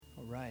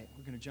right,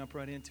 we're going to jump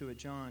right into it.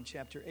 John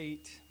chapter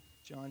 8.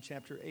 John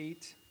chapter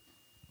 8.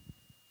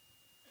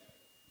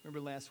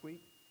 Remember last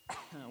week?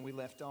 We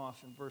left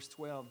off in verse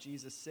 12.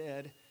 Jesus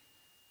said,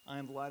 I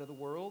am the light of the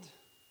world,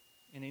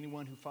 and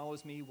anyone who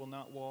follows me will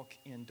not walk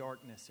in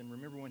darkness. And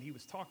remember when he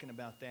was talking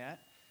about that,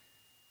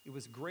 it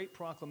was a great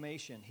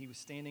proclamation. He was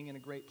standing in a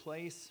great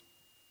place,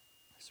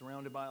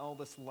 surrounded by all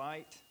this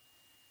light,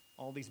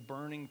 all these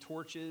burning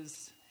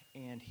torches,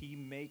 and he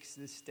makes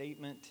this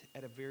statement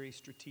at a very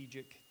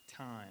strategic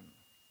time.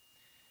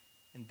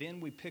 And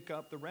then we pick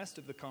up the rest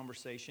of the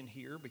conversation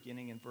here,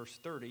 beginning in verse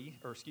 13,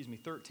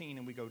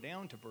 and we go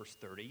down to verse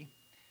 30.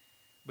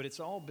 But it's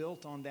all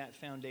built on that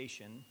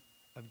foundation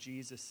of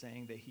Jesus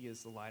saying that he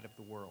is the light of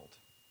the world.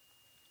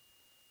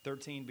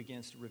 13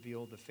 begins to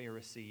reveal the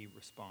Pharisee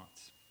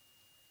response.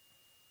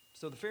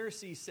 So the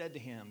Pharisees said to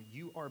him,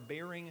 you are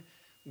bearing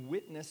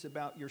witness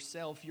about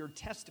yourself. Your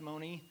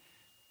testimony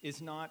is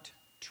not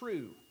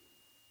true.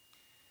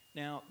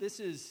 Now, this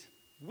is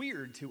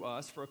weird to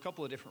us for a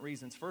couple of different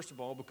reasons. First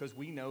of all, because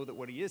we know that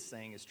what he is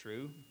saying is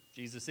true.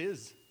 Jesus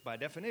is, by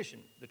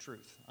definition, the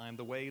truth. I am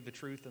the way, the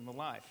truth, and the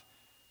life.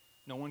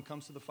 No one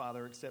comes to the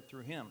Father except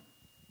through him.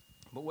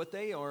 But what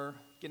they are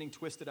getting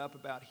twisted up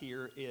about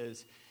here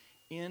is,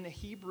 in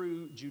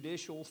Hebrew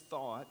judicial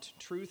thought,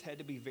 truth had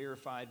to be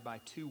verified by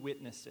two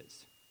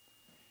witnesses.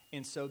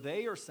 And so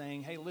they are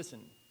saying, hey, listen,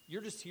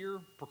 you're just here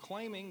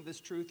proclaiming this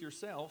truth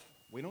yourself.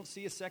 We don't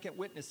see a second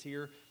witness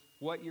here.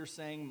 What you're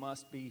saying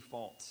must be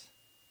false.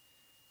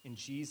 And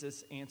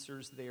Jesus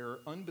answers their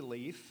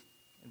unbelief.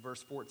 In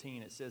verse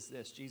 14, it says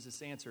this,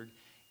 Jesus answered,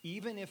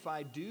 even if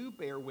I do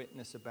bear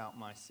witness about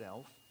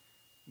myself,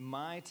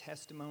 my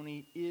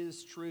testimony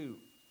is true.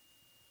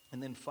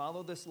 And then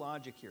follow this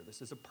logic here.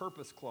 This is a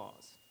purpose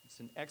clause. It's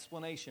an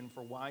explanation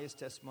for why his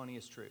testimony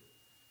is true.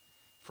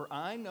 For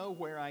I know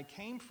where I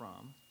came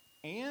from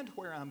and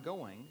where I'm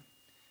going,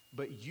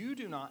 but you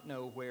do not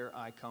know where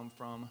I come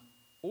from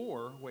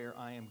or where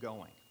I am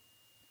going.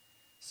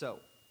 So,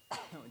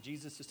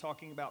 Jesus is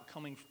talking about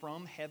coming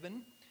from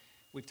heaven.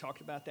 We've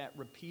talked about that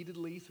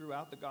repeatedly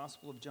throughout the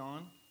Gospel of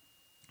John.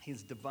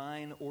 His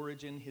divine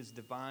origin, his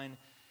divine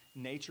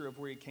nature of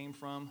where he came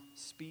from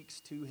speaks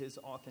to his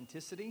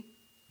authenticity.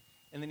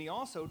 And then he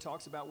also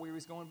talks about where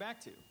he's going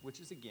back to, which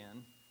is,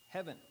 again,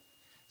 heaven.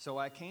 So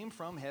I came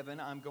from heaven,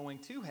 I'm going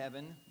to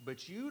heaven,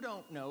 but you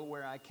don't know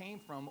where I came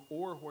from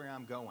or where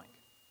I'm going.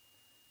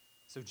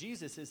 So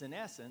Jesus is, in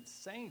essence,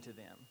 saying to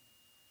them,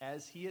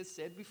 as he has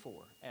said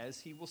before, as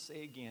he will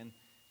say again,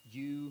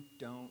 you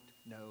don't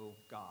know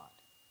God.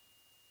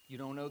 You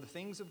don't know the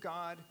things of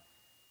God.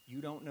 You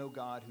don't know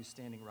God who's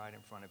standing right in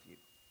front of you.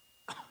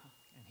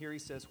 And here he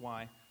says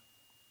why.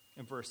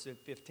 In verse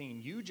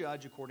 15, you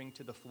judge according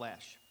to the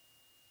flesh.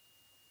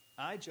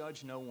 I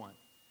judge no one.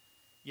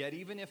 Yet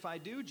even if I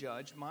do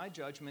judge, my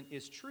judgment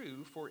is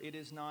true, for it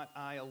is not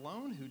I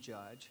alone who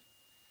judge,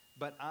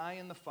 but I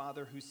and the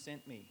Father who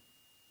sent me.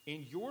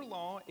 In your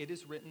law, it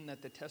is written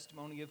that the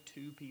testimony of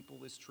two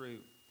people is true.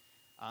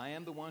 I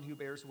am the one who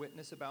bears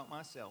witness about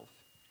myself,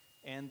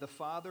 and the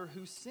Father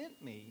who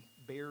sent me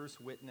bears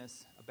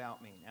witness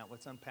about me. Now,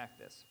 let's unpack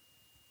this.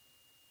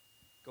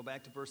 Go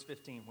back to verse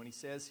 15 when he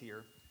says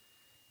here,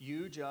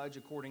 you judge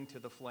according to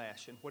the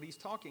flesh. And what he's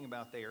talking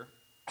about there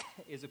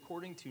is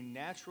according to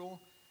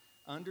natural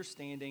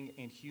understanding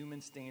and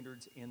human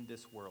standards in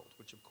this world,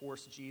 which, of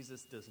course,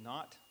 Jesus does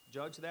not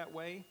judge that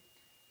way.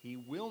 He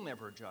will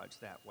never judge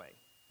that way.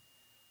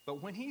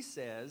 But when he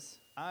says,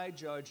 I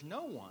judge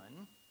no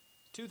one,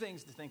 two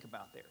things to think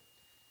about there.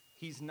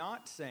 He's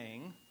not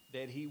saying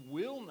that he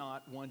will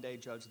not one day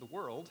judge the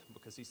world,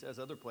 because he says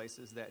other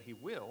places that he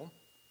will.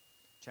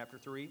 Chapter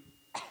 3,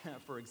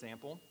 for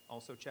example,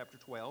 also chapter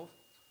 12.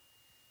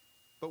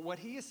 But what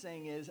he is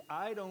saying is,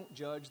 I don't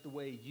judge the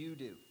way you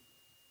do.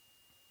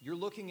 You're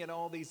looking at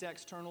all these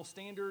external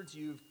standards.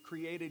 You've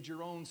created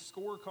your own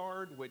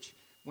scorecard, which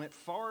went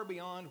far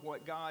beyond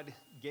what God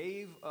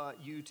gave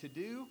you to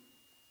do.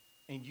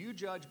 And you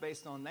judge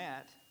based on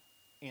that,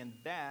 and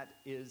that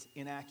is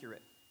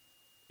inaccurate.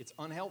 It's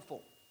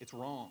unhelpful. It's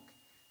wrong.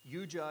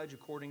 You judge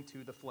according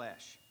to the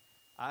flesh.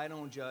 I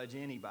don't judge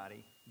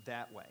anybody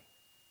that way.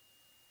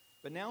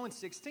 But now in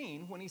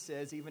 16, when he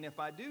says, even if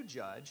I do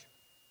judge,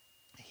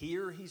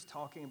 here he's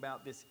talking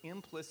about this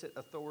implicit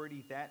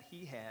authority that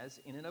he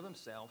has in and of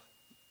himself,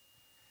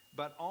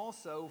 but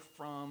also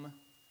from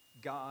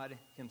God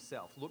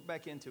himself. Look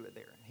back into it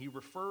there. He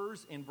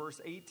refers in verse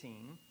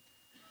 18,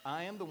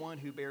 I am the one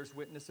who bears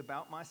witness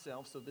about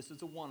myself. So this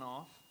is a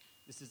one-off.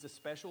 This is a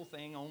special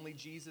thing. Only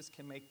Jesus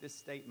can make this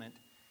statement.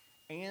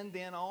 And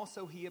then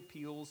also he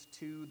appeals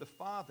to the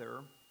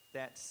Father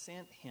that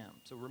sent him.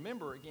 So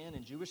remember, again,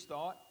 in Jewish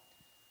thought,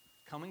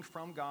 coming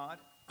from God,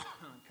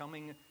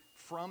 coming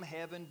from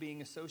heaven,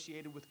 being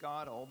associated with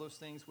God, all those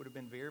things would have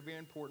been very, very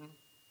important.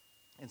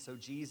 And so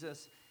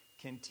Jesus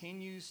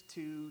continues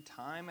to,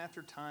 time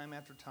after time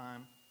after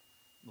time,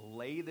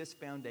 lay this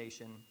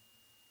foundation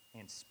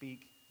and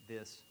speak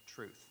this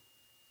truth.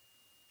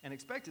 And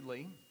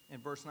expectedly, in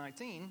verse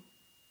 19,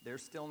 they're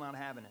still not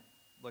having it.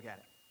 Look at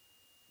it.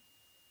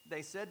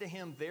 They said to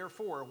him,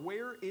 therefore,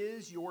 where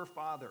is your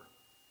Father?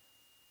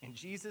 And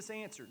Jesus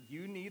answered,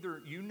 you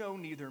know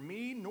neither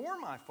me nor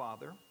my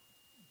Father.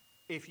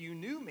 If you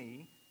knew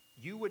me,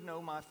 you would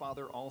know my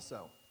Father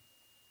also.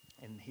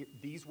 And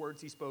these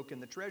words he spoke in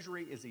the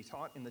treasury as he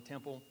taught in the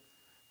temple,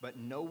 but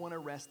no one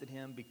arrested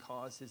him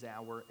because his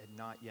hour had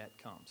not yet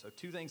come. So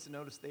 2 things to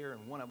notice there,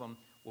 and one of them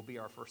will be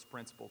our first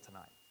principle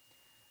tonight.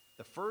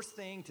 The first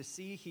thing to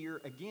see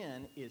here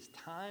again is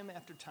time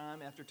after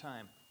time after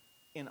time.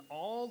 In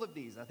all of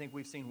these, I think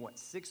we've seen,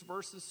 6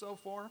 verses so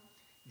far?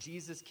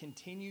 Jesus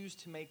continues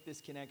to make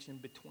this connection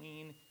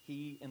between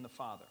he and the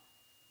Father.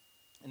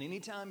 And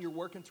anytime you're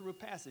working through a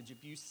passage,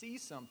 if you see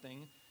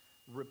something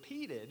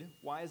repeated,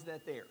 why is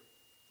that there?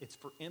 It's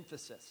for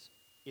emphasis.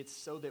 It's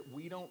so that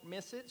we don't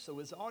miss it, so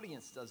his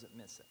audience doesn't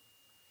miss it.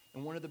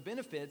 And one of the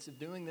benefits of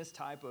doing this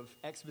type of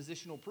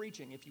expositional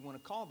preaching, if you want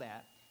to call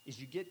that, is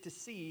you get to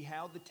see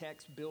how the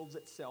text builds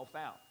itself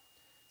out.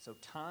 So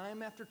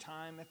time after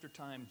time after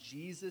time,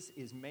 Jesus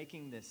is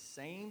making this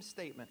same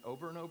statement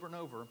over and over and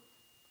over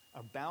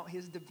about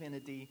his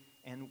divinity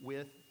and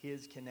with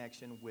his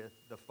connection with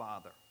the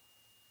Father.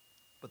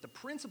 But the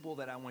principle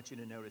that I want you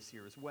to notice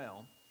here as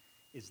well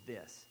is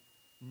this.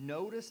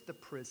 Notice the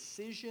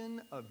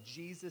precision of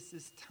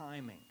Jesus'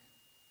 timing.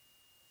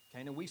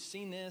 Okay, now we've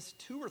seen this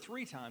 2 or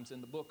 3 times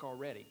in the book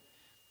already.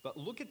 But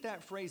look at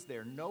that phrase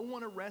there. No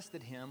one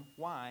arrested him.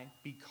 Why?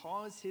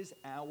 Because his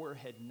hour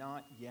had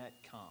not yet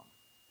come.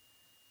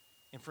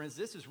 And friends,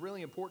 this is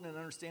really important in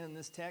understanding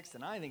this text,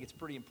 and I think it's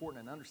pretty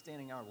important in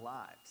understanding our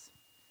lives.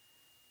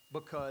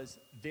 Because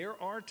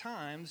there are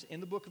times in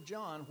the book of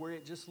John where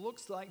it just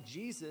looks like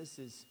Jesus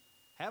is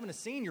having a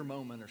senior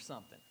moment or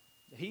something.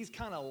 He's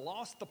kind of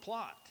lost the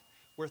plot,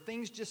 where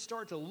things just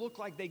start to look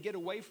like they get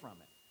away from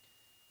it.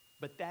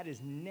 But that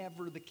is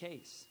never the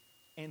case.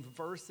 And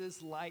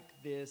verses like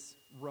this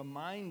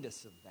remind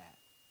us of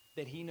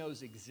that he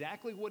knows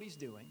exactly what he's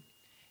doing.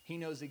 He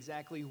knows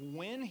exactly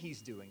when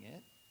he's doing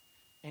it.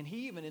 And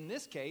he even in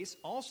this case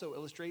also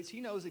illustrates he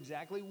knows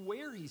exactly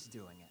where he's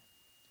doing it.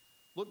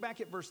 Look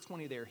back at verse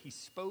 20 there. He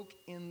spoke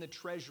in the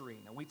treasury.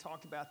 Now, we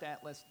talked about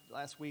that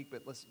last week,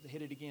 but let's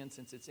hit it again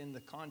since it's in the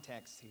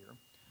context here.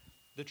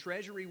 The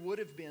treasury would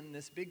have been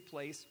this big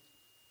place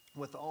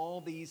with all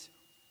these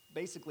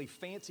basically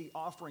fancy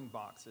offering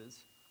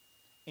boxes.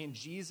 And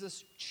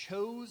Jesus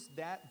chose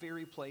that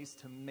very place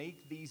to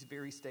make these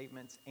very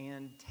statements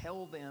and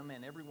tell them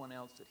and everyone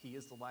else that he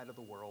is the light of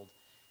the world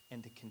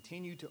and to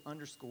continue to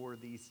underscore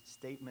these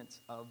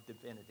statements of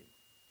divinity.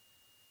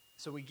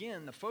 So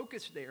again, the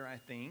focus there, I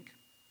think,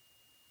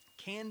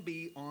 can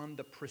be on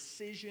the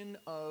precision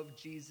of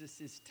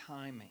Jesus'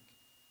 timing.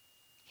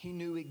 He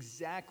knew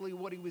exactly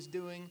what he was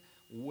doing,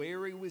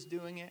 where he was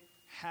doing it,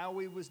 how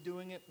he was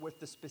doing it, with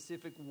the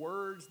specific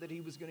words that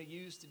he was going to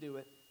use to do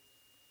it,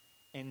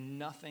 and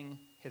nothing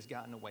has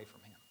gotten away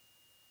from him.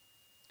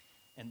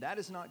 And that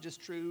is not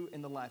just true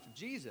in the life of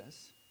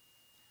Jesus,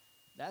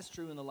 that's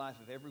true in the life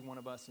of every one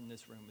of us in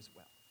this room as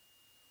well.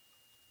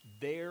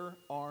 There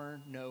are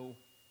no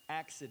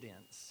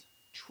accidents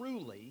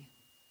truly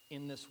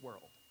in this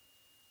world.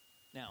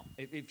 Now,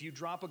 if you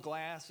drop a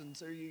glass and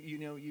so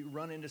you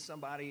run into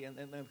somebody in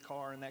the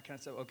car and that kind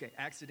of stuff, okay,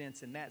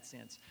 accidents in that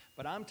sense.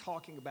 But I'm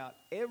talking about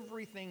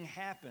everything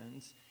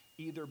happens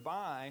either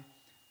by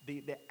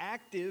the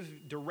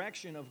active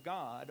direction of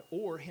God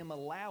or him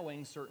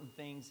allowing certain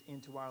things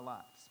into our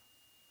lives.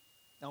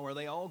 Now, are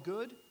they all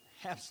good?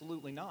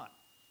 Absolutely not.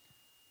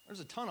 There's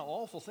a ton of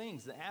awful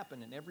things that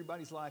happen in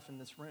everybody's life in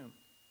this room.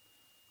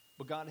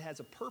 But God has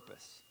a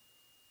purpose.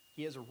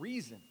 He has a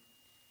reason.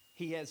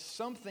 He has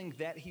something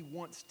that he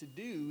wants to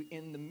do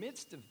in the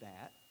midst of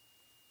that.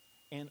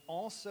 And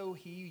also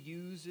he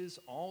uses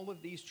all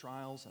of these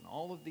trials and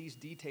all of these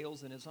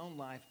details in his own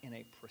life in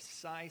a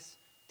precise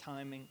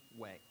timing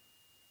way.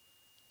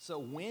 So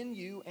when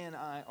you and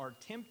I are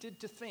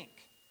tempted to think,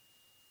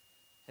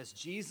 has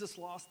Jesus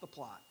lost the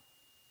plot?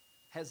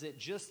 Has it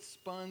just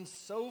spun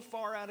so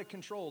far out of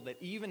control that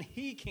even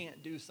he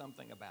can't do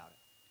something about it?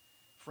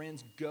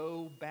 Friends,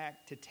 go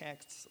back to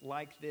texts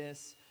like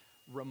this.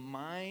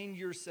 Remind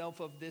yourself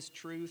of this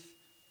truth.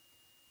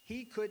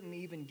 He couldn't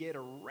even get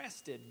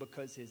arrested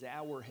because his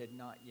hour had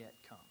not yet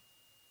come.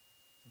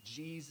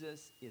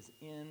 Jesus is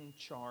in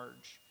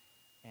charge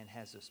and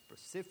has a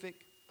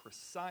specific,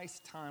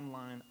 precise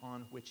timeline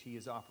on which he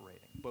is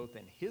operating, both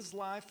in his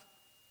life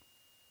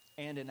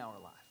and in our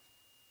life.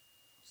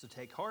 So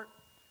take heart,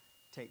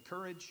 take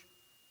courage,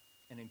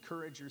 and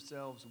encourage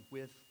yourselves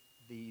with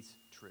these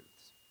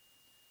truths.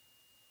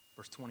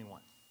 Verse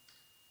 21.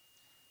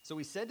 So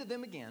he said to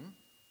them again,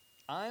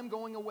 I am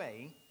going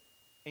away,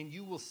 and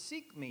you will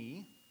seek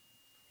me,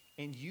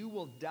 and you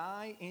will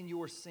die in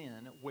your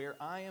sin. Where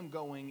I am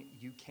going,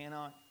 you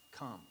cannot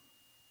come.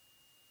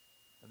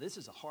 Now, this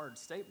is a hard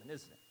statement,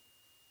 isn't it?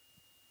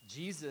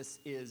 Jesus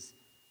is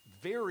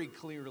very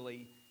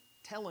clearly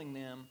telling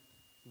them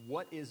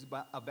what is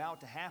about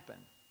to happen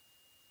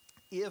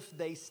if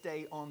they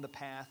stay on the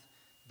path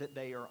that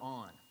they are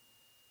on.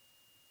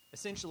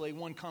 Essentially,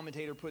 one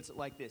commentator puts it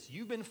like this: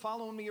 you've been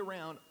following me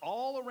around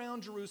all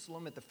around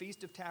Jerusalem at the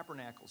Feast of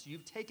Tabernacles.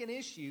 You've taken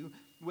issue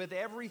with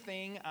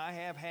everything I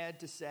have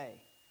had to say.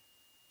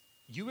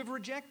 You have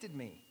rejected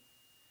me.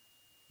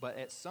 But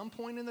at some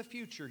point in the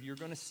future, you're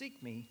going to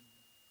seek me.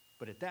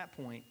 But at that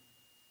point,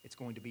 it's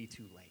going to be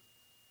too late.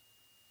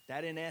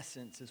 That, in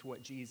essence, is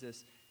what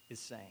Jesus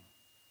is saying.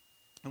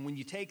 And when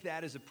you take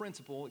that as a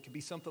principle, it could be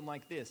something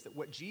like this: that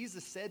what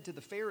Jesus said to the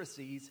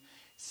Pharisees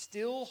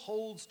still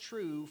holds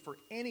true for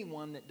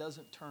anyone that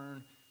doesn't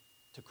turn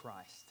to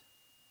Christ.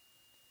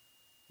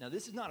 Now,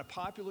 this is not a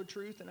popular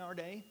truth in our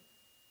day.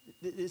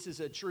 This is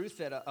a truth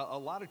that a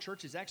lot of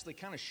churches actually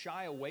kind of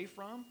shy away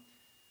from.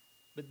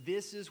 But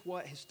this is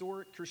what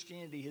historic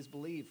Christianity has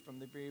believed from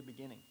the very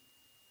beginning.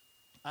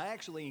 I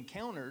actually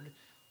encountered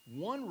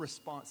one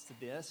response to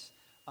this.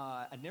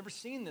 I'd never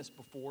seen this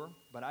before,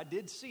 but I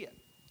did see it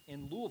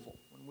in Louisville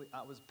when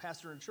I was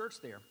pastoring a church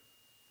there.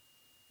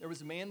 There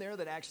was a man there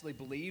that actually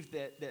believed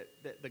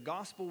that the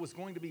gospel was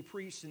going to be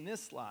preached in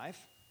this life.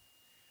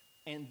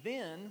 And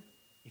then,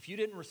 if you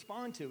didn't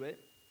respond to it,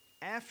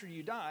 after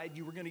you died,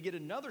 you were going to get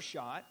another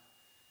shot,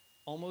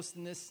 almost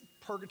in this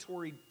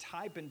purgatory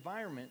type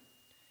environment.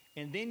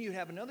 And then you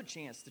have another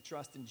chance to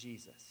trust in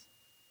Jesus.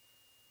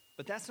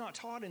 But that's not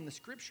taught in the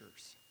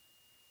scriptures.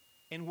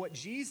 And what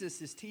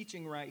Jesus is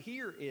teaching right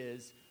here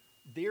is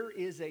there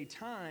is a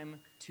time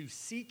to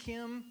seek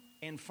him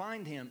and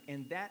find him,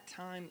 and that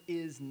time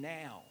is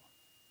now.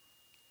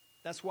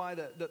 That's why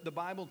the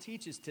Bible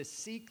teaches to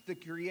seek the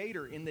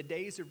Creator in the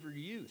days of your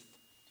youth.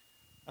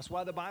 That's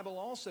why the Bible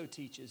also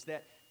teaches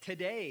that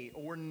today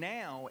or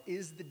now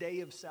is the day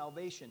of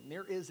salvation.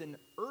 There is an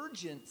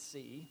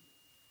urgency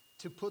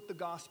to put the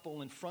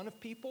gospel in front of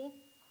people,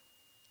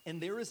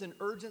 and there is an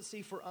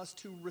urgency for us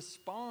to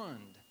respond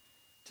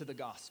to the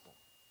gospel.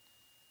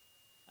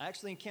 I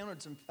actually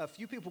encountered a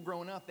few people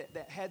growing up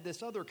that had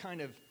this other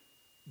kind of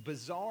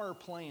bizarre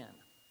plan.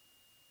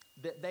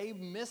 That they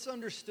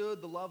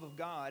misunderstood the love of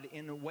God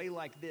in a way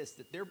like this.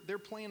 That their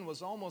plan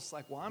was almost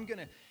like, well, I'm going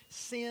to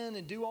sin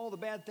and do all the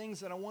bad things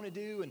that I want to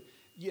do and,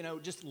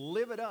 just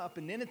live it up.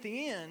 And then at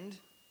the end,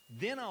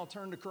 then I'll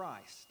turn to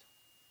Christ.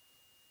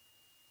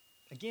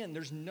 Again,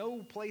 there's no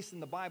place in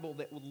the Bible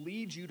that would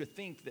lead you to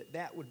think that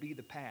that would be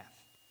the path.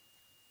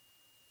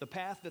 The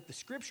path that the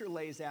Scripture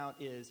lays out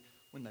is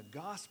when the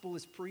gospel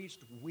is preached,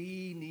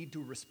 we need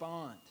to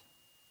respond.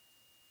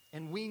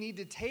 And we need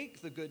to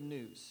take the good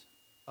news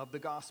of the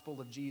gospel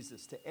of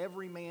Jesus to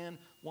every man,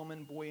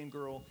 woman, boy, and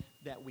girl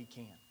that we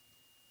can.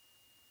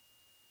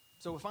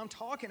 So if I'm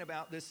talking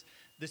about this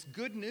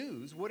good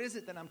news, what is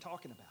it that I'm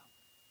talking about?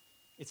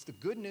 It's the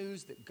good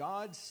news that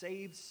God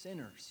saves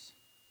sinners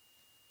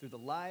through the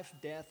life,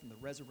 death, and the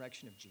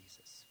resurrection of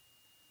Jesus.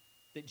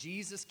 That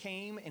Jesus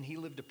came and he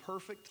lived a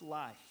perfect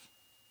life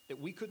that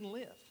we couldn't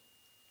live.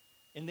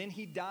 And then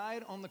he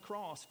died on the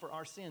cross for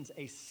our sins,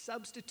 a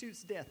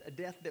substitute's death, a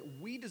death that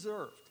we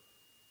deserved.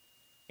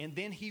 And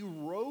then he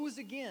rose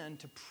again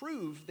to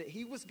prove that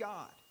he was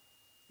God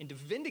and to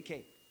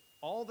vindicate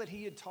all that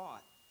he had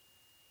taught.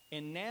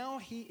 And now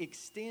he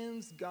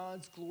extends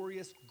God's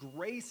glorious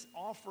grace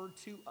offer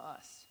to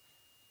us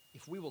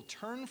if we will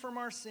turn from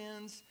our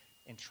sins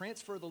and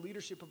transfer the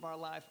leadership of our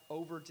life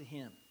over to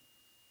him.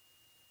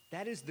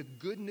 That is the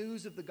good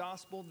news of the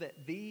gospel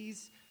that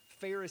these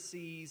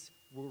Pharisees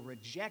were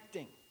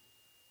rejecting.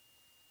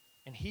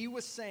 And he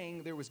was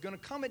saying there was going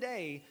to come a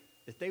day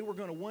that they were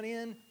going to want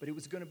in, but it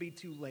was going to be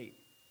too late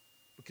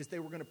because they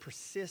were going to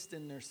persist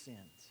in their sins.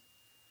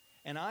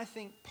 And I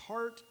think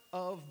part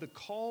of the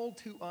call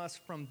to us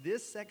from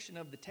this section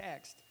of the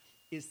text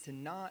is to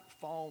not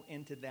fall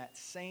into that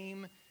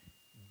same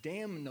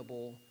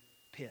damnable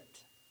pit.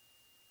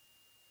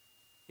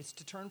 It's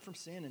to turn from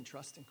sin and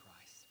trust in Christ.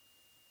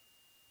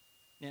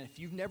 And if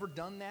you've never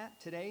done that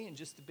today, in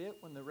just a bit,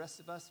 when the rest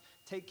of us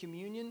take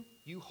communion,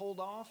 you hold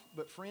off.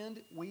 But friend,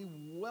 we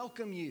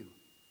welcome you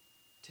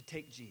to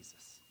take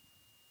Jesus.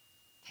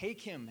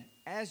 Take him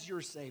as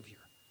your Savior.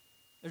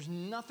 There's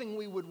nothing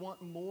we would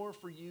want more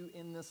for you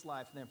in this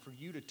life than for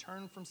you to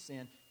turn from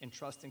sin and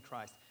trust in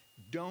Christ.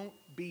 Don't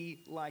be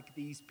like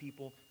these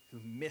people who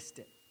missed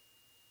it.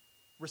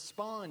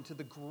 Respond to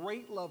the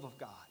great love of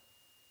God.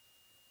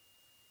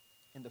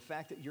 And the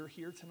fact that you're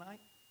here tonight,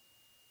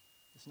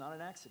 it's not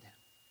an accident.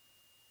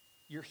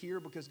 You're here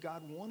because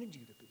God wanted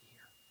you to be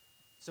here.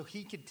 So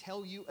he could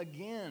tell you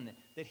again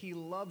that he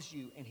loves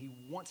you and he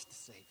wants to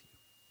save you.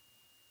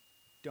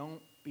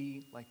 Don't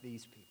be like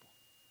these people.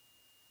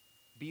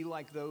 Be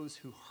like those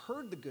who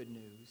heard the good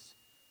news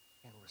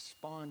and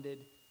responded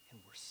and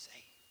were saved.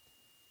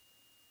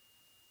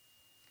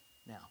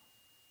 Now,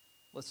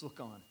 let's look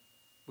on,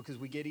 because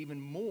we get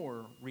even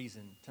more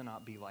reason to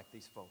not be like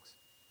these folks.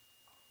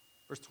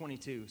 Verse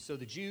 22, so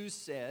the Jews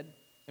said,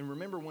 and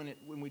remember when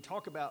we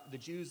talk about the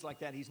Jews like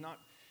that, he's not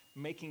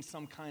making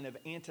some kind of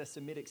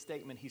anti-Semitic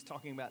statement. He's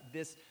talking about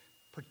this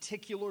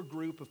particular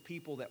group of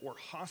people that were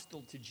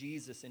hostile to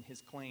Jesus and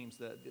his claims,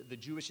 the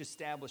Jewish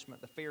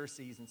establishment, the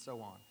Pharisees, and so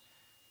on.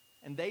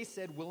 And they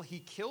said, will he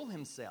kill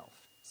himself,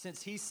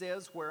 since he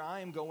says, where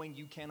I am going,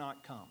 you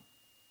cannot come?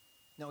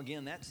 Now,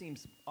 again, that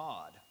seems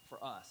odd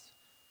for us.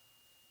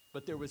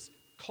 But there was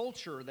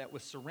culture that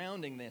was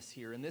surrounding this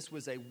here, and this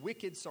was a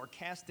wicked,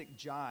 sarcastic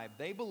jibe.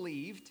 They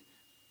believed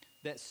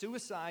that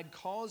suicide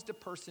caused a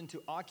person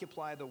to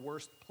occupy the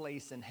worst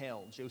place in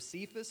hell.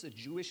 Josephus, a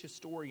Jewish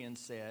historian,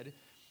 said,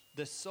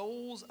 "The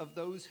souls of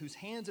those whose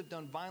hands have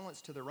done violence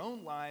to their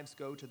own lives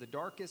go to the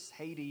darkest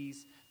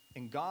Hades,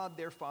 and God,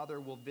 their Father,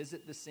 will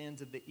visit the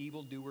sins of the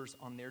evildoers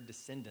on their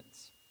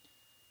descendants."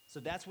 So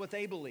that's what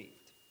they believed.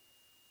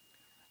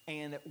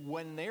 And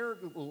when they're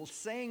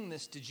saying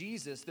this to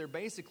Jesus, they're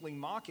basically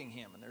mocking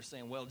him. And they're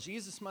saying, well,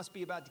 Jesus must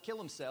be about to kill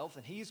himself,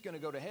 and he's going to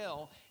go to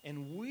hell.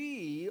 And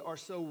we are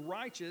so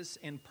righteous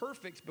and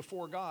perfect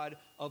before God,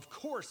 of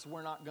course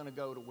we're not going to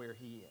go to where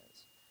he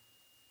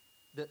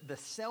is. The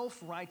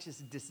self-righteous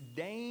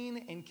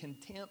disdain and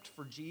contempt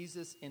for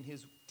Jesus and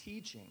his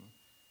teaching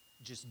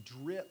just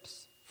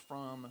drips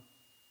from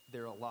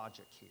their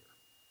logic here.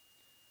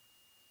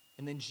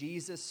 And then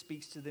Jesus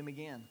speaks to them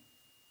again.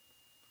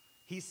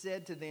 He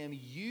said to them,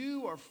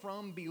 "You are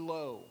from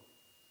below,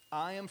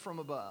 I am from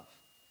above.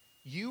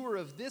 You are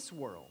of this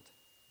world,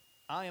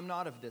 I am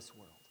not of this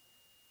world.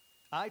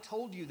 I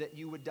told you that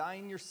you would die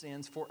in your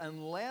sins, for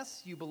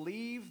unless you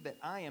believe that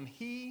I am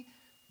he,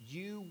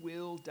 you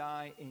will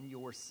die in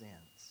your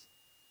sins."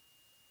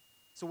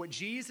 So what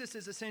Jesus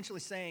is essentially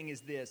saying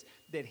is this,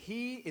 that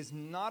he is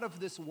not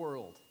of this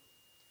world,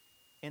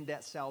 and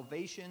that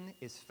salvation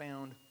is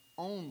found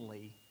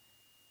only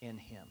in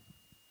him.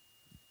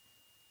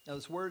 Now,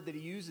 this word that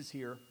he uses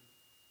here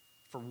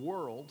for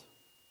world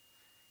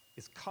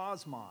is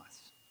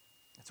cosmos.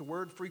 It's a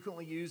word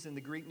frequently used in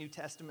the Greek New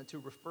Testament to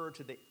refer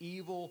to the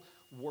evil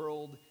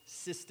world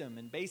system.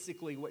 And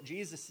basically what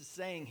Jesus is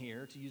saying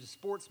here, to use a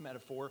sports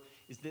metaphor,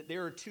 is that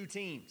there are two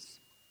teams.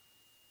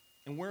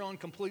 And we're on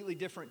completely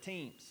different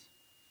teams.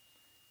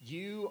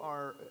 You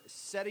are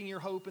setting your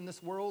hope in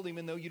this world,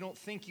 even though you don't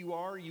think you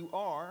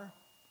are.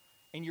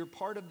 And you're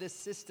part of this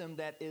system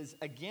that is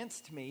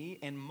against me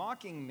and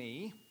mocking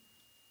me.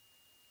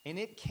 And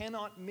it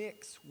cannot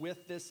mix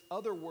with this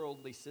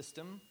otherworldly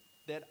system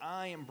that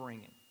I am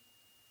bringing.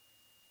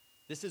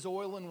 This is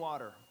oil and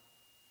water.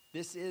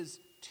 This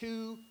is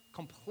two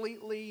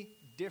completely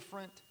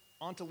different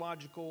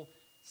ontological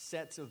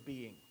sets of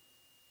being.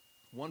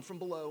 One from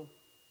below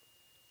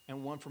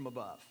and one from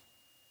above.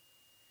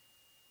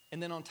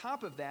 And then on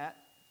top of that,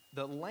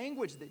 the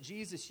language that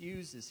Jesus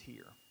uses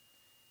here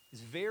is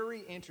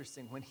very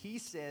interesting. When he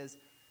says,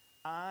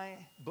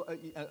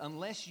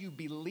 unless you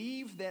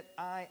believe that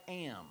I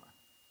am.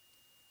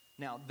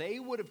 Now, they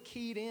would have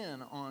keyed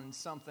in on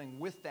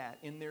something with that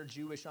in their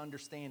Jewish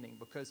understanding,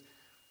 because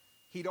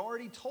he'd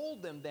already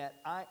told them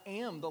that I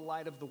am the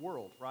light of the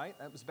world, right?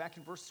 That was back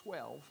in verse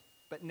 12.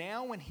 But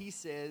now when he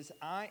says,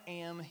 I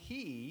am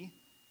he,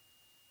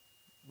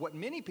 what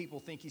many people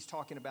think he's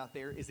talking about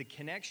there is a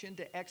connection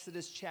to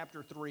Exodus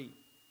chapter 3.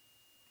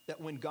 That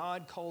when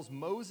God calls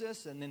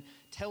Moses and then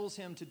tells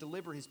him to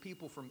deliver his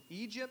people from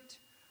Egypt,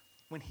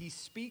 when he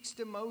speaks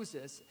to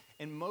Moses,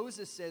 and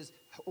Moses says,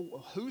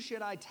 who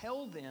should I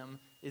tell them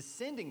is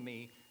sending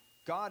me?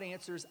 God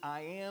answers,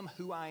 I am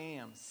who I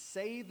am.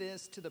 Say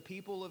this to the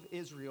people of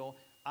Israel,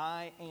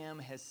 I am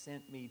has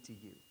sent me to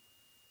you.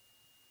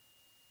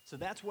 So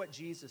that's what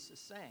Jesus is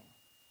saying.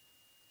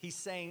 He's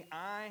saying,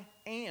 I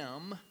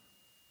am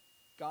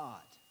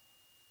God.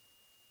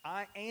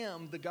 I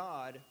am the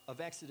God of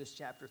Exodus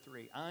chapter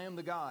 3. I am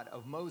the God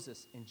of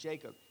Moses and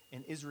Jacob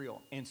and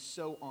Israel, and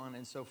so on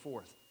and so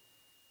forth.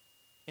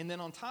 And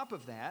then on top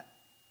of that,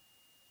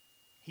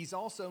 he's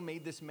also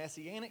made this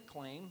messianic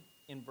claim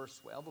in verse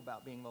 12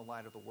 about being the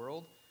light of the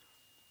world.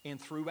 And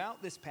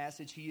throughout this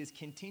passage, he has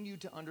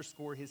continued to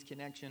underscore his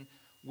connection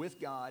with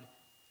God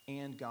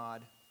and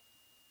God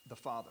the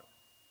Father.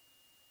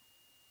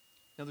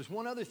 Now, there's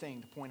one other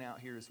thing to point out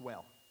here as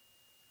well.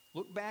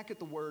 Look back at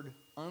the word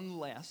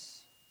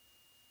unless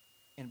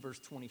in verse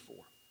 24.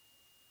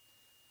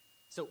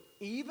 So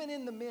even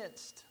in the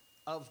midst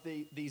of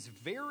these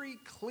very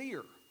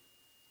clear,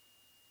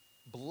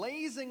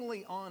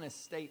 blazingly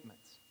honest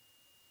statements,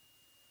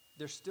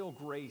 there's still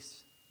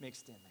grace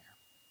mixed in there.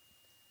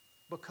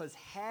 Because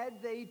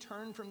had they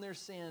turned from their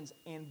sins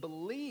and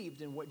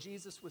believed in what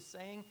Jesus was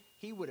saying,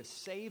 he would have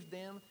saved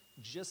them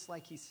just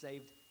like he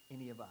saved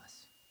any of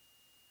us.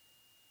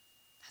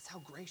 That's how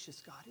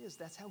gracious God is.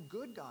 That's how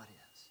good God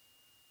is.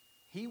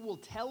 He will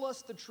tell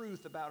us the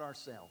truth about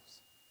ourselves,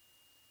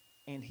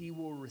 and he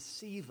will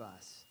receive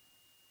us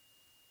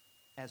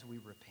as we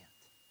repent.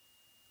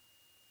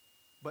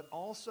 But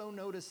also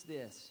notice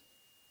this.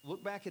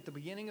 Look back at the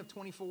beginning of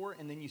 24,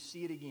 and then you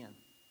see it again.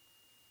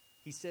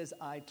 He says,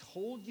 I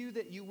told you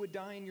that you would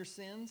die in your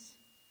sins.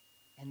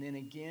 And then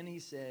again he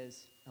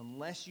says,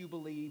 unless you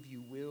believe,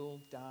 you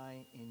will die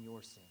in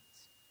your sins.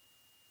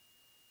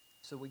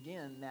 So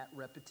again, that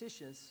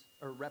repetition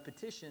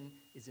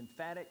is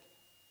emphatic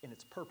and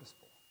it's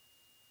purposeful.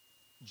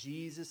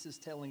 Jesus is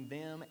telling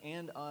them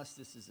and us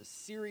this is as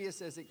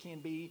serious as it can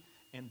be,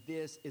 and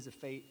this is a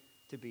fate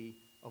to be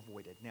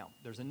avoided. Now,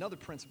 there's another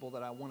principle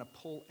that I want to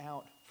pull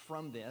out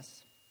from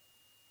this.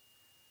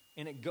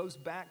 And it goes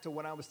back to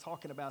what I was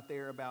talking about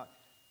there about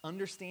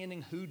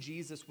understanding who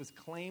Jesus was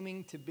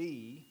claiming to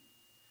be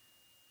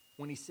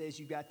when he says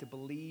you got to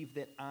believe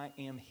that I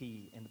am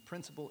he. And the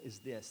principle is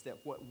this, that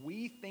what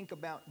we think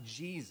about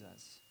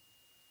Jesus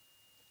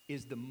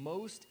is the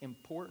most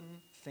important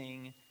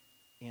thing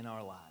in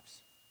our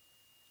lives.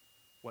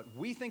 What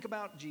we think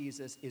about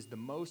Jesus is the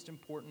most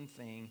important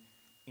thing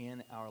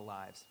in our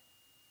lives.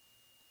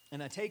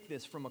 And I take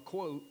this from a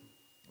quote.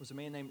 It was a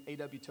man named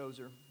A.W.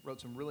 Tozer, wrote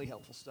some really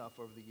helpful stuff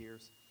over the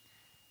years.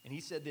 And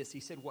he said this,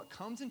 he said, what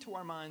comes into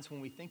our minds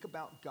when we think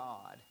about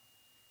God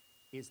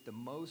is the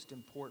most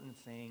important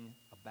thing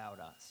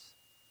about us.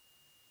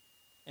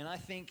 And I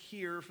think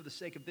here, for the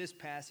sake of this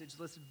passage,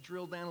 let's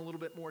drill down a little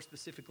bit more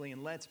specifically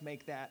and let's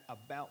make that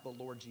about the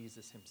Lord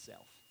Jesus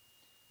himself.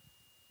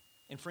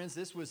 And friends,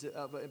 this was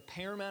of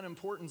paramount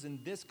importance in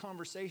this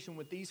conversation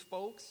with these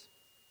folks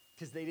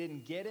because they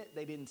didn't get it,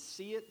 they didn't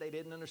see it, they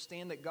didn't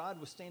understand that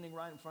God was standing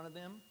right in front of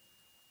them.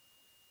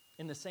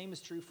 And the same is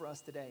true for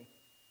us today.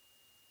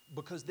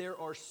 Because there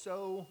are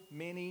so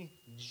many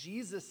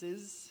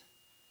Jesuses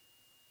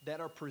that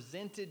are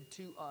presented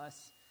to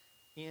us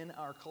in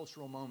our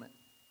cultural moment.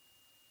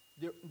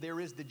 There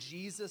is the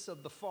Jesus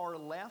of the far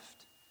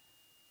left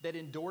that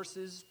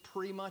endorses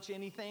pretty much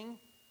anything,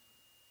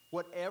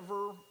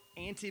 whatever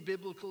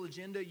anti-biblical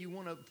agenda you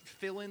want to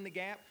fill in the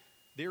gap.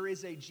 There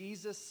is a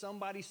Jesus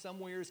somebody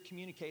somewhere is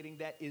communicating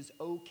that is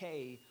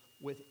okay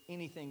with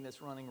anything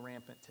that's running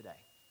rampant today.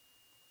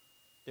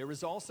 There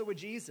is also a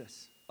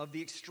Jesus of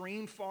the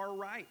extreme far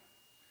right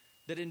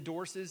that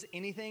endorses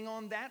anything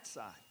on that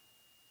side.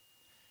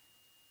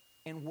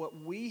 And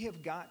what we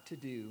have got to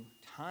do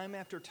time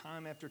after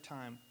time after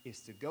time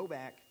is to go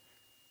back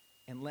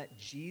and let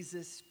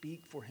Jesus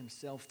speak for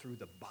himself through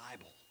the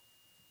Bible.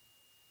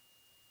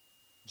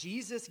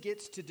 Jesus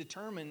gets to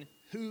determine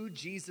who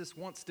Jesus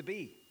wants to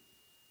be.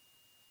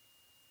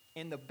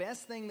 And the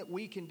best thing that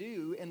we can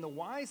do, and the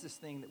wisest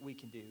thing that we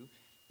can do,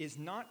 is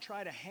not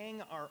try to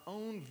hang our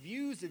own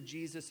views of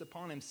Jesus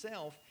upon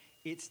himself.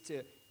 It's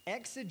to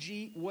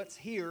exegete what's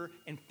here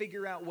and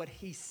figure out what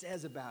he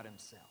says about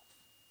himself.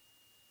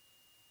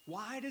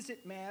 Why does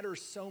it matter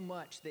so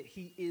much that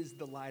he is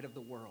the light of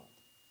the world?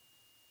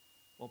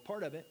 Well,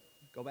 part of it,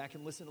 go back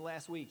and listen to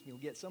last week, and you'll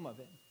get some of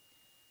it.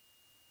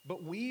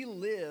 But we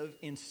live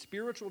in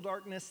spiritual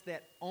darkness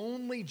that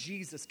only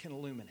Jesus can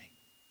illuminate.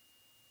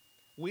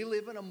 We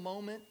live in a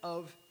moment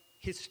of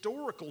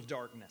historical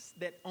darkness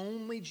that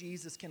only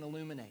Jesus can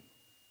illuminate.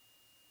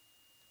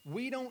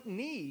 We don't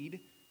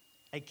need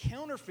a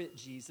counterfeit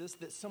Jesus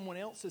that someone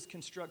else has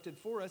constructed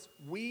for us.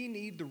 We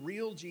need the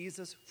real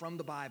Jesus from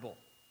the Bible.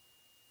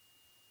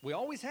 We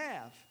always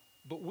have,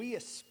 but we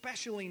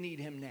especially need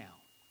him now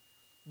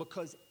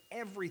because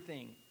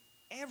everything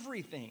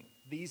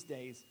these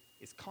days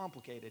is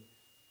complicated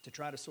to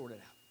try to sort it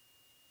out.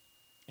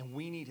 And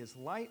we need his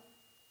light,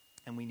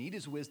 and we need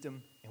his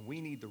wisdom, and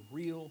we need the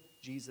real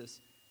Jesus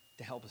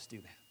to help us do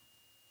that.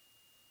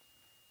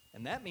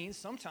 And that means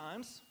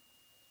sometimes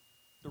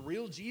the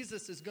real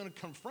Jesus is going to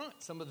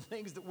confront some of the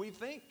things that we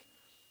think.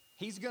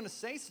 He's going to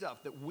say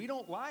stuff that we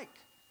don't like.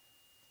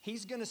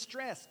 He's going to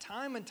stress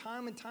time and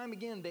time and time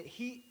again that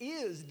he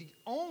is the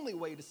only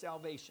way to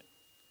salvation.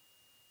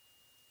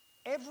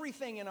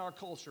 Everything in our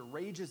culture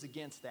rages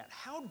against that.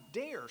 How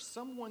dare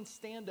someone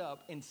stand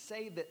up and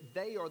say that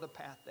they are the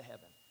path to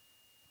heaven?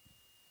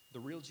 The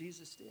real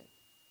Jesus did.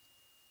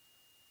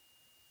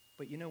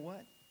 But you know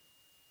what?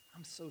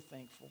 I'm so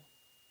thankful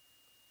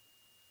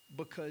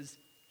because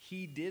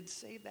he did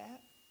say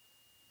that.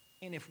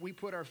 And if we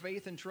put our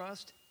faith and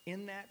trust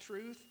in that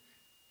truth,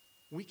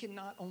 we can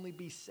not only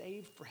be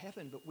saved for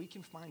heaven, but we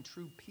can find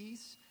true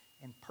peace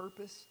and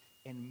purpose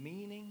and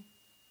meaning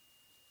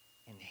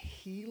and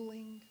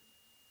healing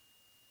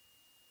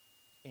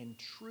and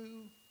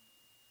true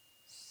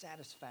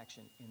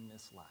satisfaction in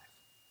this life.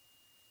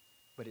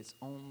 But it's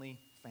only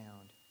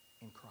found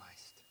in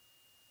Christ.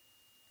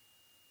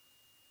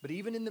 But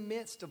even in the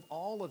midst of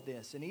all of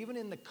this, and even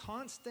in the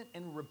constant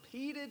and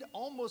repeated,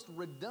 almost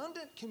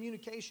redundant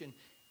communication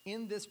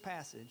in this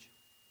passage,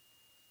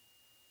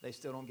 they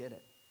still don't get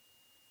it.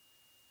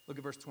 Look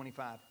at verse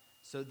 25.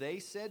 So they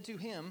said to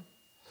him,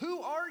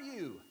 "Who are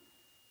you?"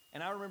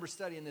 And I remember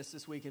studying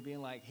this week and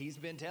being like, he's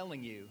been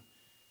telling you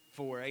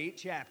for 8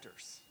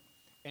 chapters.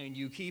 And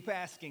you keep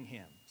asking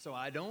him. So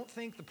I don't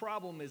think the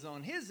problem is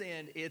on his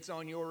end, it's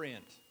on your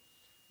end.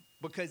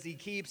 Because he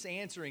keeps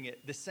answering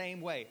it the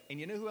same way. And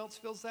you know who else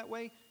feels that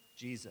way?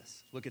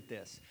 Jesus. Look at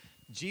this.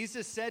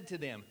 Jesus said to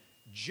them,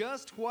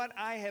 "Just what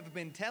I have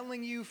been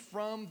telling you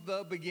from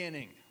the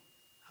beginning."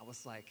 I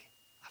was like,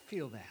 I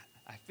feel that.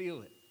 I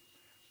feel it.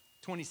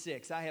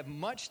 26, I have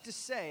much to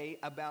say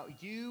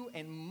about you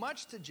and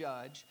much to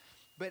judge,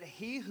 but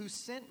he who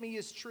sent me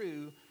is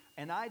true,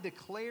 and I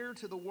declare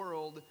to the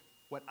world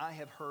what I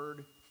have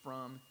heard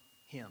from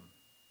him.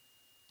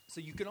 So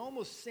you can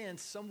almost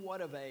sense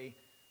somewhat of a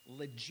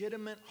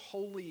legitimate,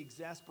 holy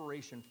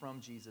exasperation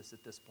from Jesus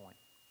at this point.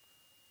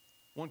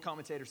 One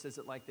commentator says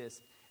it like this.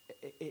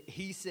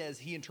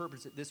 He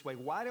interprets it this way.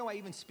 Why do I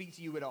even speak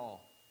to you at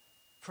all?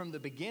 From the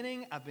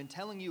beginning, I've been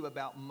telling you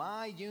about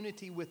my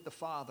unity with the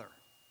Father.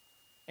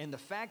 And the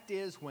fact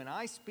is, when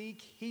I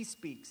speak, he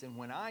speaks. And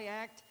when I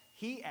act,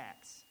 he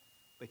acts.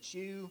 But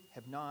you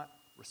have not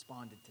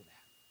responded to that.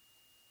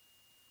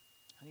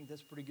 I think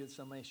that's a pretty good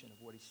summation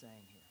of what he's saying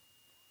here.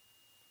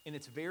 And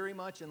it's very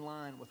much in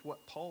line with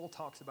what Paul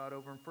talks about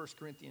over in 1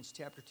 Corinthians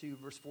chapter 2,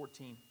 verse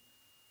 14.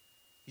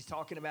 He's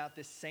talking about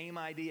this same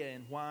idea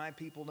and why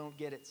people don't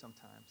get it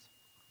sometimes.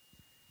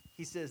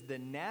 He says, the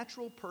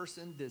natural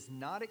person does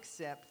not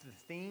accept the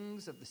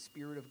things of the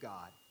Spirit of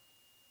God,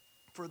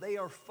 for they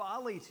are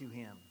folly to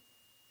him,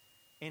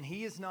 and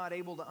he is not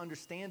able to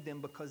understand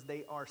them because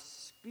they are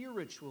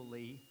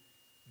spiritually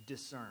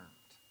discerned.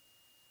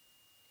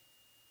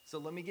 So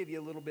let me give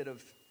you a little bit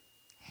of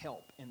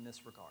help in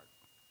this regard.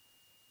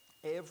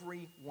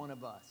 Every one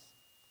of us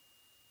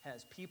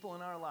has people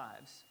in our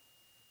lives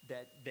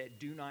that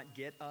do not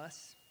get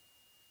us,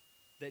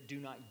 that do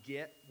not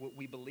get what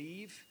we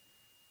believe.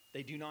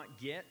 They do not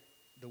get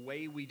the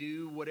way we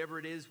do whatever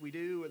it is we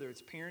do, whether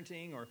it's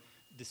parenting or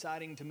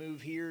deciding to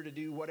move here to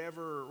do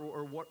whatever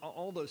or what,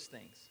 all those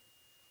things.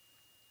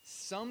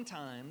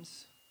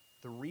 Sometimes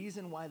the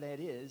reason why that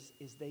is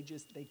they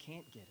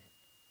can't get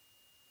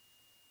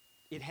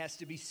it. It has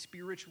to be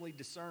spiritually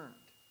discerned.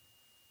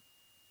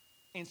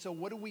 And so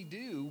what do we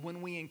do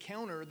when we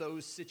encounter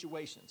those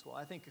situations? Well,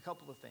 I think a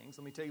couple of things.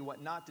 Let me tell you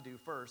what not to do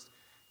first.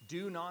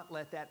 Do not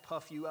let that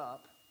puff you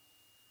up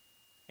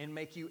and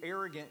make you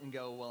arrogant and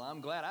go, well, I'm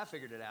glad I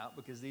figured it out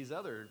because these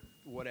other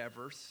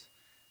whatevers.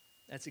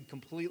 That's a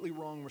completely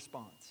wrong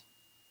response.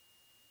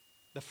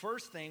 The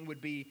first thing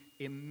would be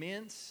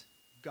immense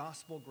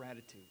gospel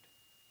gratitude.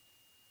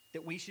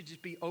 That we should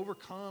just be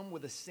overcome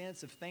with a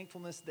sense of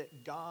thankfulness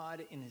that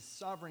God in his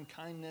sovereign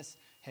kindness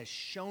has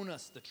shown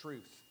us the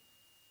truth.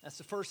 That's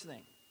the first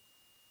thing.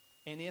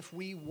 And if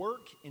we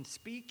work and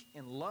speak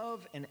and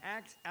love and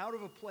act out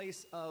of a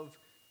place of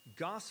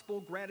gospel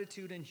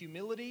gratitude and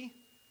humility,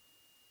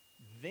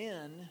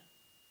 then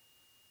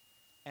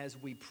as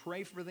we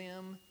pray for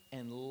them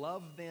and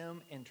love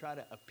them and try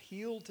to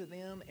appeal to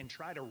them and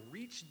try to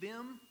reach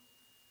them,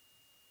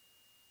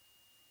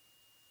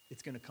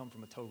 it's going to come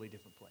from a totally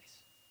different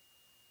place.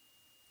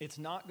 It's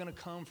not going to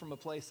come from a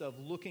place of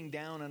looking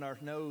down on our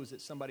nose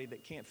at somebody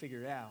that can't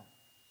figure it out.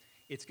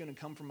 It's going to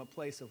come from a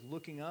place of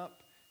looking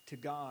up to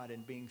God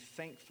and being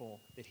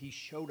thankful that he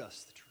showed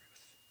us the truth.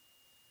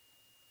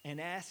 And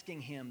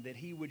asking him that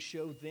he would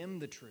show them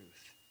the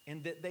truth.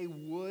 And that they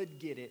would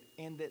get it.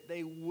 And that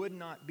they would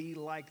not be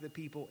like the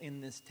people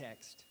in this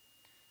text.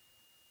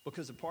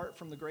 Because apart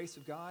from the grace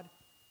of God,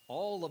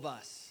 all of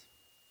us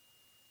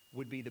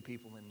would be the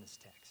people in this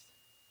text.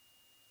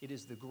 It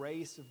is the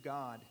grace of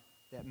God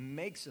that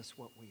makes us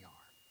what we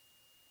are.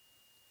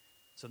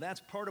 So that's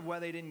part of why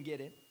they didn't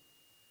get it.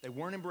 They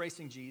weren't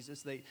embracing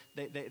Jesus.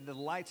 The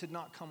lights had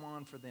not come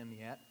on for them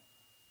yet.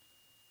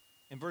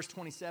 In verse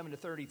 27 to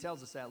 30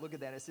 tells us that. Look at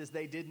that. It says,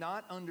 they did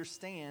not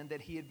understand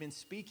that he had been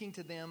speaking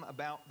to them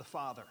about the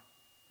Father.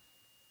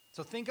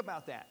 So think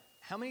about that.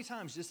 How many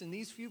times just in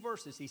these few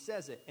verses he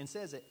says it and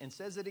says it and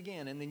says it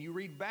again, and then you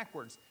read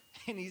backwards,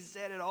 and he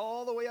said it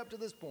all the way up to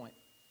this point.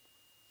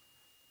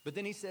 But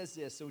then he says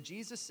this, so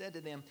Jesus said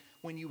to them,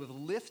 when you have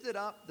lifted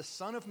up the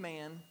Son of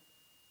Man,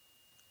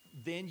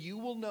 then you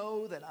will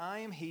know that I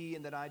am he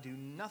and that I do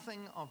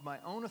nothing of my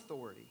own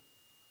authority,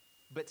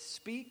 but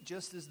speak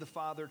just as the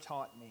Father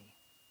taught me.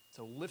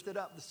 So lifted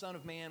up the Son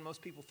of Man,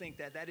 most people think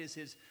that that is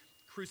his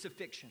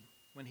crucifixion,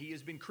 when he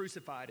has been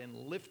crucified and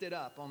lifted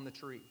up on the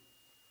tree.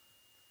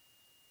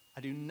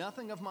 I do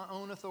nothing of my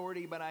own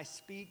authority, but I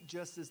speak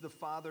just as the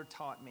Father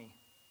taught me.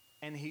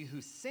 And he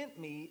who sent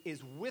me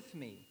is with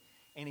me,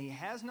 and he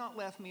has not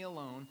left me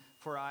alone,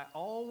 for I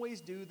always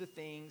do the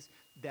things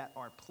that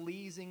are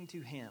pleasing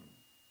to him.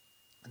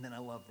 And then I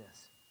love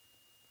this.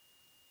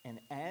 And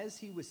as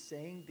he was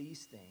saying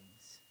these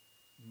things,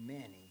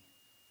 many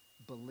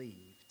believed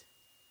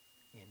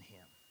in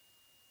him.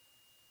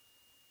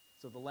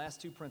 So the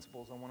last two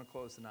principles I want to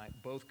close tonight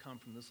both come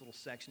from this little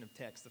section of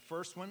text. The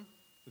first one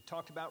we've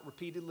talked about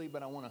repeatedly,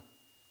 but I want to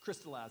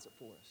crystallize it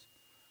for us.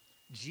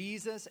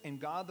 Jesus and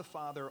God the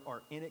Father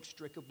are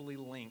inextricably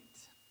linked.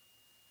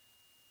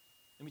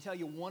 Let me tell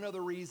you one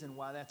other reason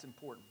why that's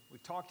important.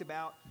 We've talked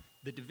about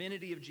the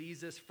divinity of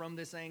Jesus from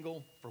this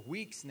angle for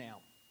weeks now.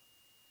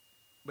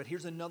 But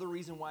here's another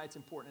reason why it's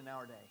important in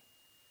our day.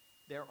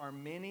 There are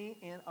many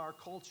in our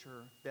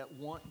culture that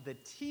want the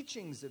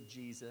teachings of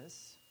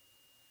Jesus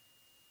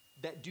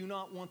that do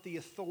not want the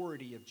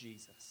authority of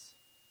Jesus.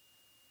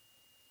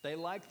 They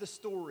like the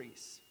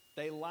stories.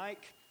 They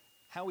like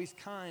how he's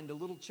kind to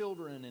little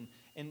children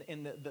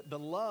and the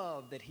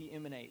love that he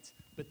emanates.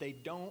 But they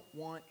don't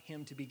want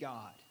him to be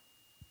God.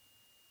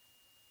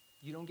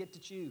 You don't get to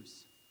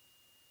choose.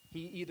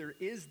 He either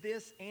is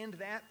this and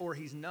that, or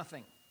he's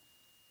nothing.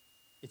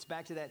 It's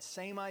back to that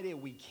same idea.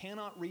 We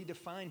cannot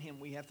redefine him.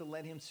 We have to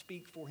let him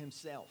speak for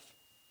himself.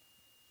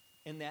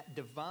 And that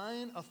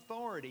divine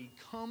authority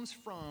comes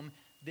from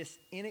this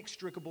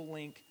inextricable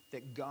link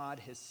that God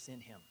has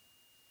sent him.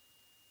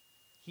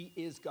 He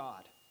is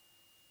God.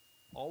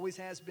 Always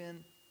has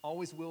been,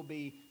 always will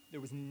be. There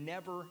was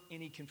never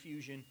any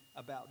confusion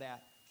about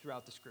that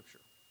throughout the Scripture.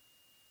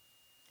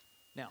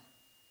 Now,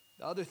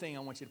 the other thing I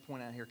want you to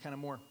point out here, kind of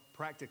more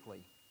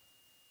practically,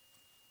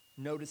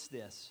 notice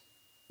this,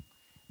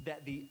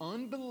 that the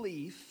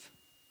unbelief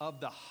of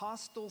the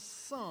hostile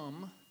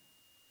some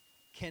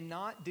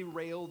cannot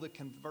derail the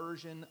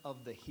conversion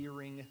of the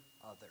hearing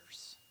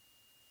others.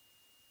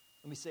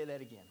 Let me say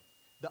that again.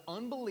 The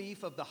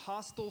unbelief of the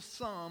hostile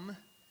some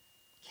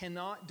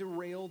cannot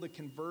derail the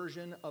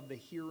conversion of the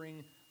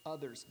hearing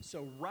others.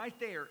 So right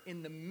there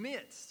in the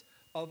midst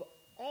of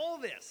all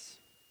this,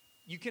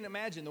 you can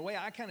imagine the way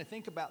I kind of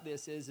think about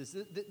this is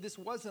this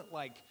wasn't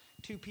like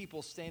two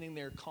people standing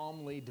there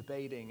calmly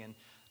debating and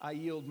I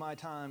yield my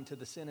time to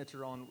the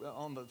senator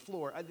on the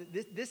floor.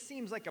 This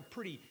seems like a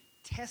pretty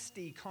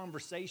testy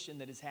conversation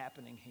that is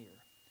happening here.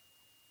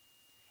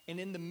 And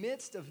in the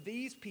midst of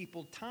these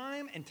people,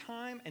 time and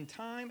time and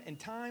time and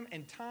time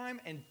and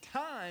time and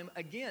time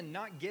again,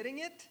 not getting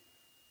it,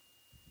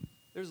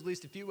 there's at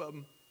least a few of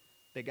them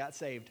that got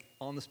saved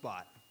on the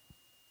spot.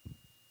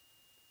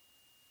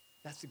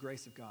 That's the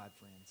grace of God,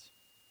 friends.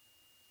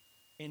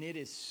 And it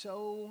is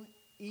so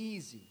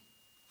easy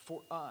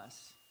for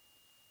us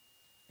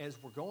as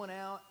we're going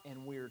out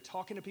and we're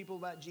talking to people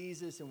about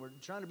Jesus and we're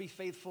trying to be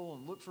faithful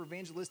and look for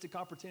evangelistic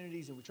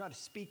opportunities and we try to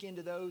speak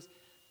into those,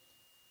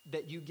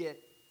 that you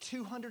get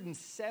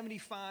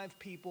 275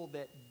 people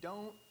that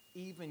don't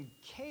even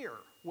care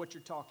what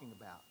you're talking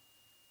about.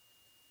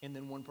 And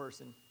then one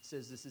person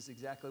says, this is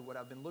exactly what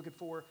I've been looking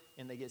for,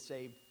 and they get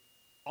saved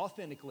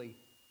authentically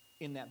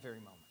in that very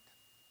moment.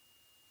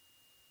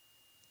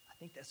 I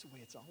think that's the way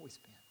it's always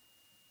been.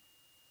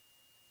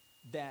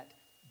 That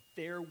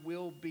there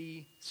will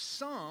be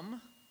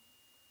some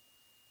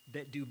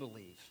that do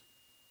believe.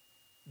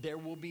 There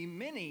will be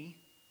many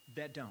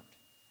that don't.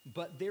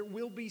 But there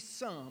will be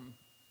some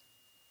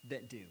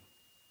that do.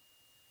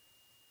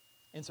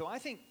 And so I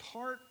think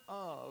part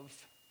of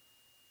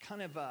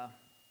kind of a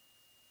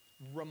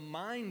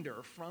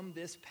reminder from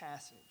this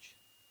passage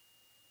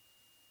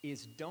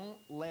is don't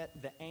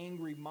let the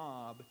angry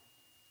mob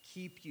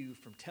keep you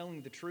from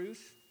telling the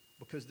truth,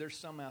 because there's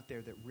some out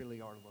there that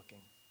really are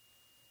looking.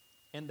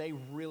 And they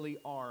really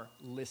are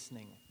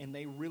listening. And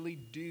they really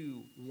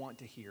do want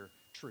to hear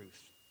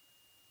truth.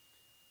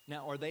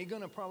 Now, are they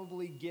going to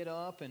probably get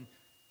up and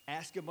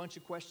ask a bunch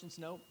of questions?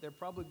 No, they're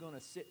probably going to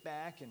sit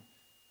back and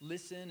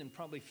listen and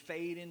probably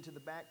fade into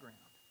the background.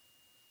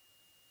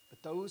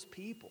 But those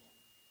people,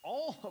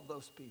 all of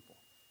those people,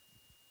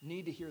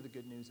 need to hear the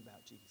good news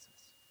about Jesus.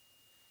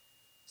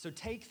 So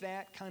take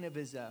that kind of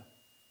as a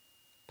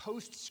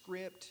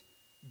postscript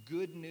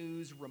good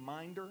news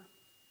reminder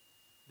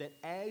that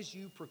as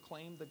you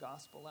proclaim the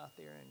gospel out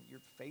there and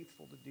you're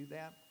faithful to do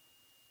that,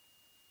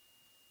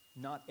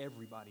 not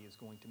everybody is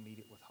going to meet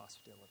it with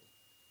hostility.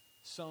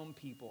 Some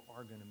people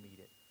are going to meet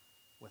it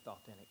with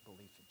authentic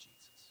belief in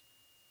Jesus.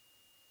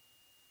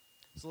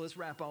 So let's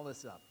wrap all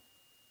this up.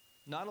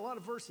 Not a lot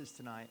of verses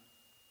tonight,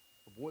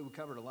 but boy, we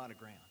covered a lot of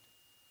ground.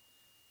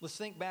 Let's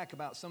think back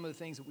about some of the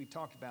things that we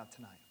talked about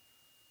tonight.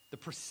 The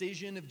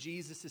precision of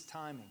Jesus'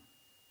 timing.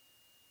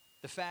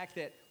 The fact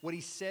that what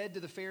he said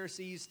to the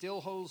Pharisees still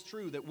holds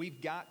true, that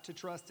we've got to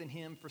trust in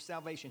him for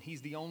salvation.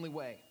 He's the only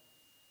way.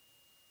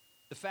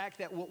 The fact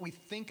that what we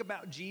think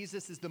about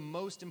Jesus is the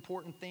most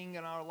important thing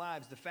in our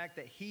lives. The fact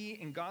that he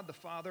and God the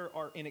Father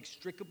are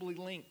inextricably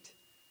linked.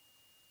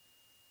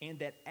 And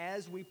that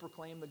as we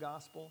proclaim the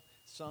gospel,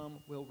 some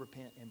will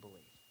repent and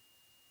believe.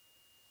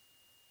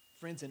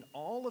 Friends, in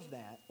all of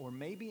that, or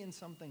maybe in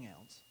something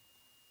else,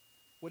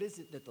 what is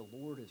it that the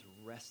Lord is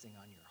resting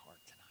on your heart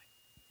tonight?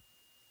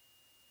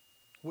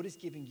 What is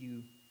giving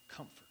you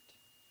comfort?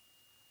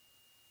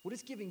 What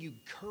is giving you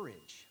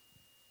courage?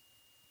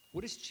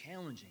 What is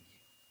challenging you?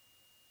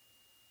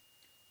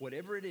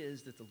 Whatever it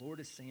is that the Lord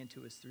is saying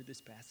to us through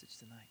this passage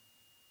tonight,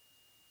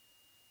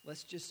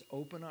 let's just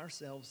open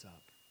ourselves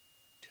up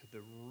to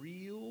the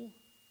real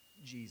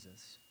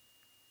Jesus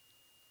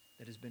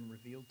that has been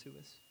revealed to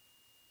us.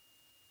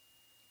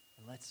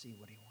 And let's see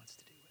what he wants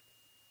to do with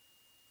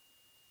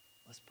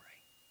it. Let's pray.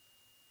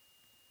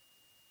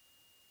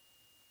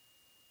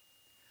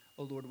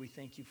 Oh Lord, we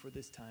thank you for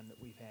this time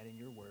that we've had in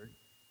your word.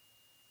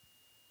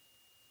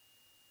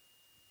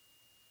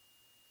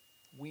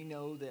 We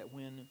know that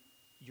when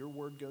your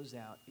word goes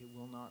out, it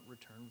will not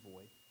return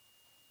void.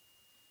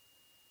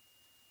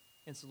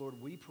 And so,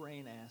 Lord, we pray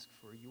and ask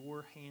for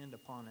your hand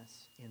upon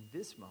us in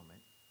this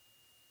moment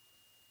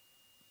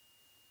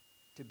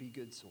to be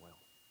good soil.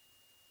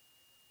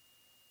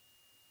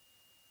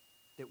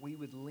 That we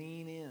would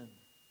lean in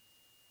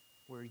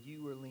where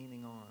you are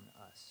leaning on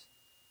us.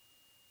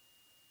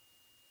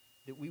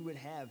 That we would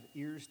have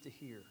ears to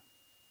hear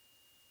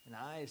and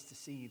eyes to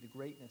see the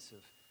greatness of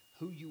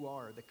who you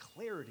are, the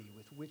clarity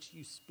with which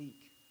you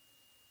speak,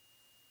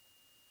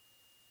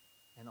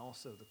 and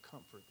also the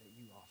comfort that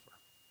you offer.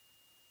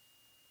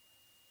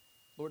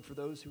 Lord, for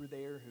those who are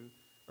there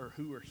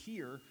who are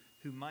here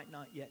who might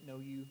not yet know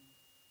you,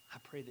 I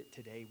pray that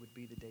today would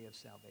be the day of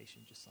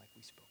salvation, just like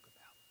we spoke about.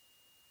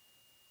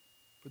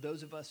 For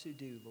those of us who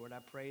do, Lord, I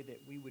pray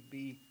that we would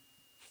be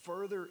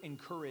further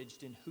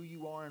encouraged in who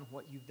you are and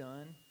what you've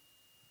done,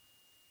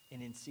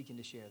 and in seeking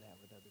to share that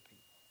with other people.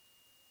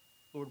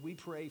 Lord, we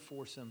pray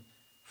for some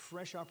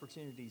fresh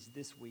opportunities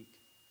this week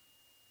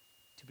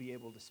to be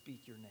able to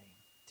speak your name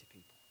to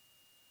people.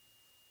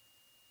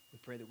 We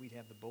pray that we'd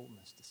have the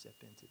boldness to step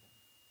into them.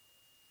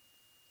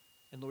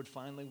 And Lord,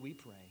 finally, we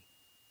pray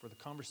for the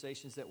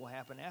conversations that will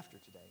happen after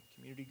today,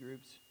 community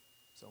groups,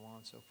 so on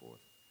and so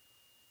forth,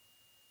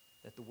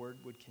 that the word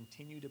would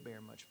continue to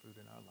bear much fruit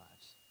in our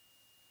lives.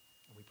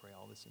 And we pray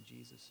all this in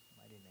Jesus'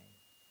 mighty name.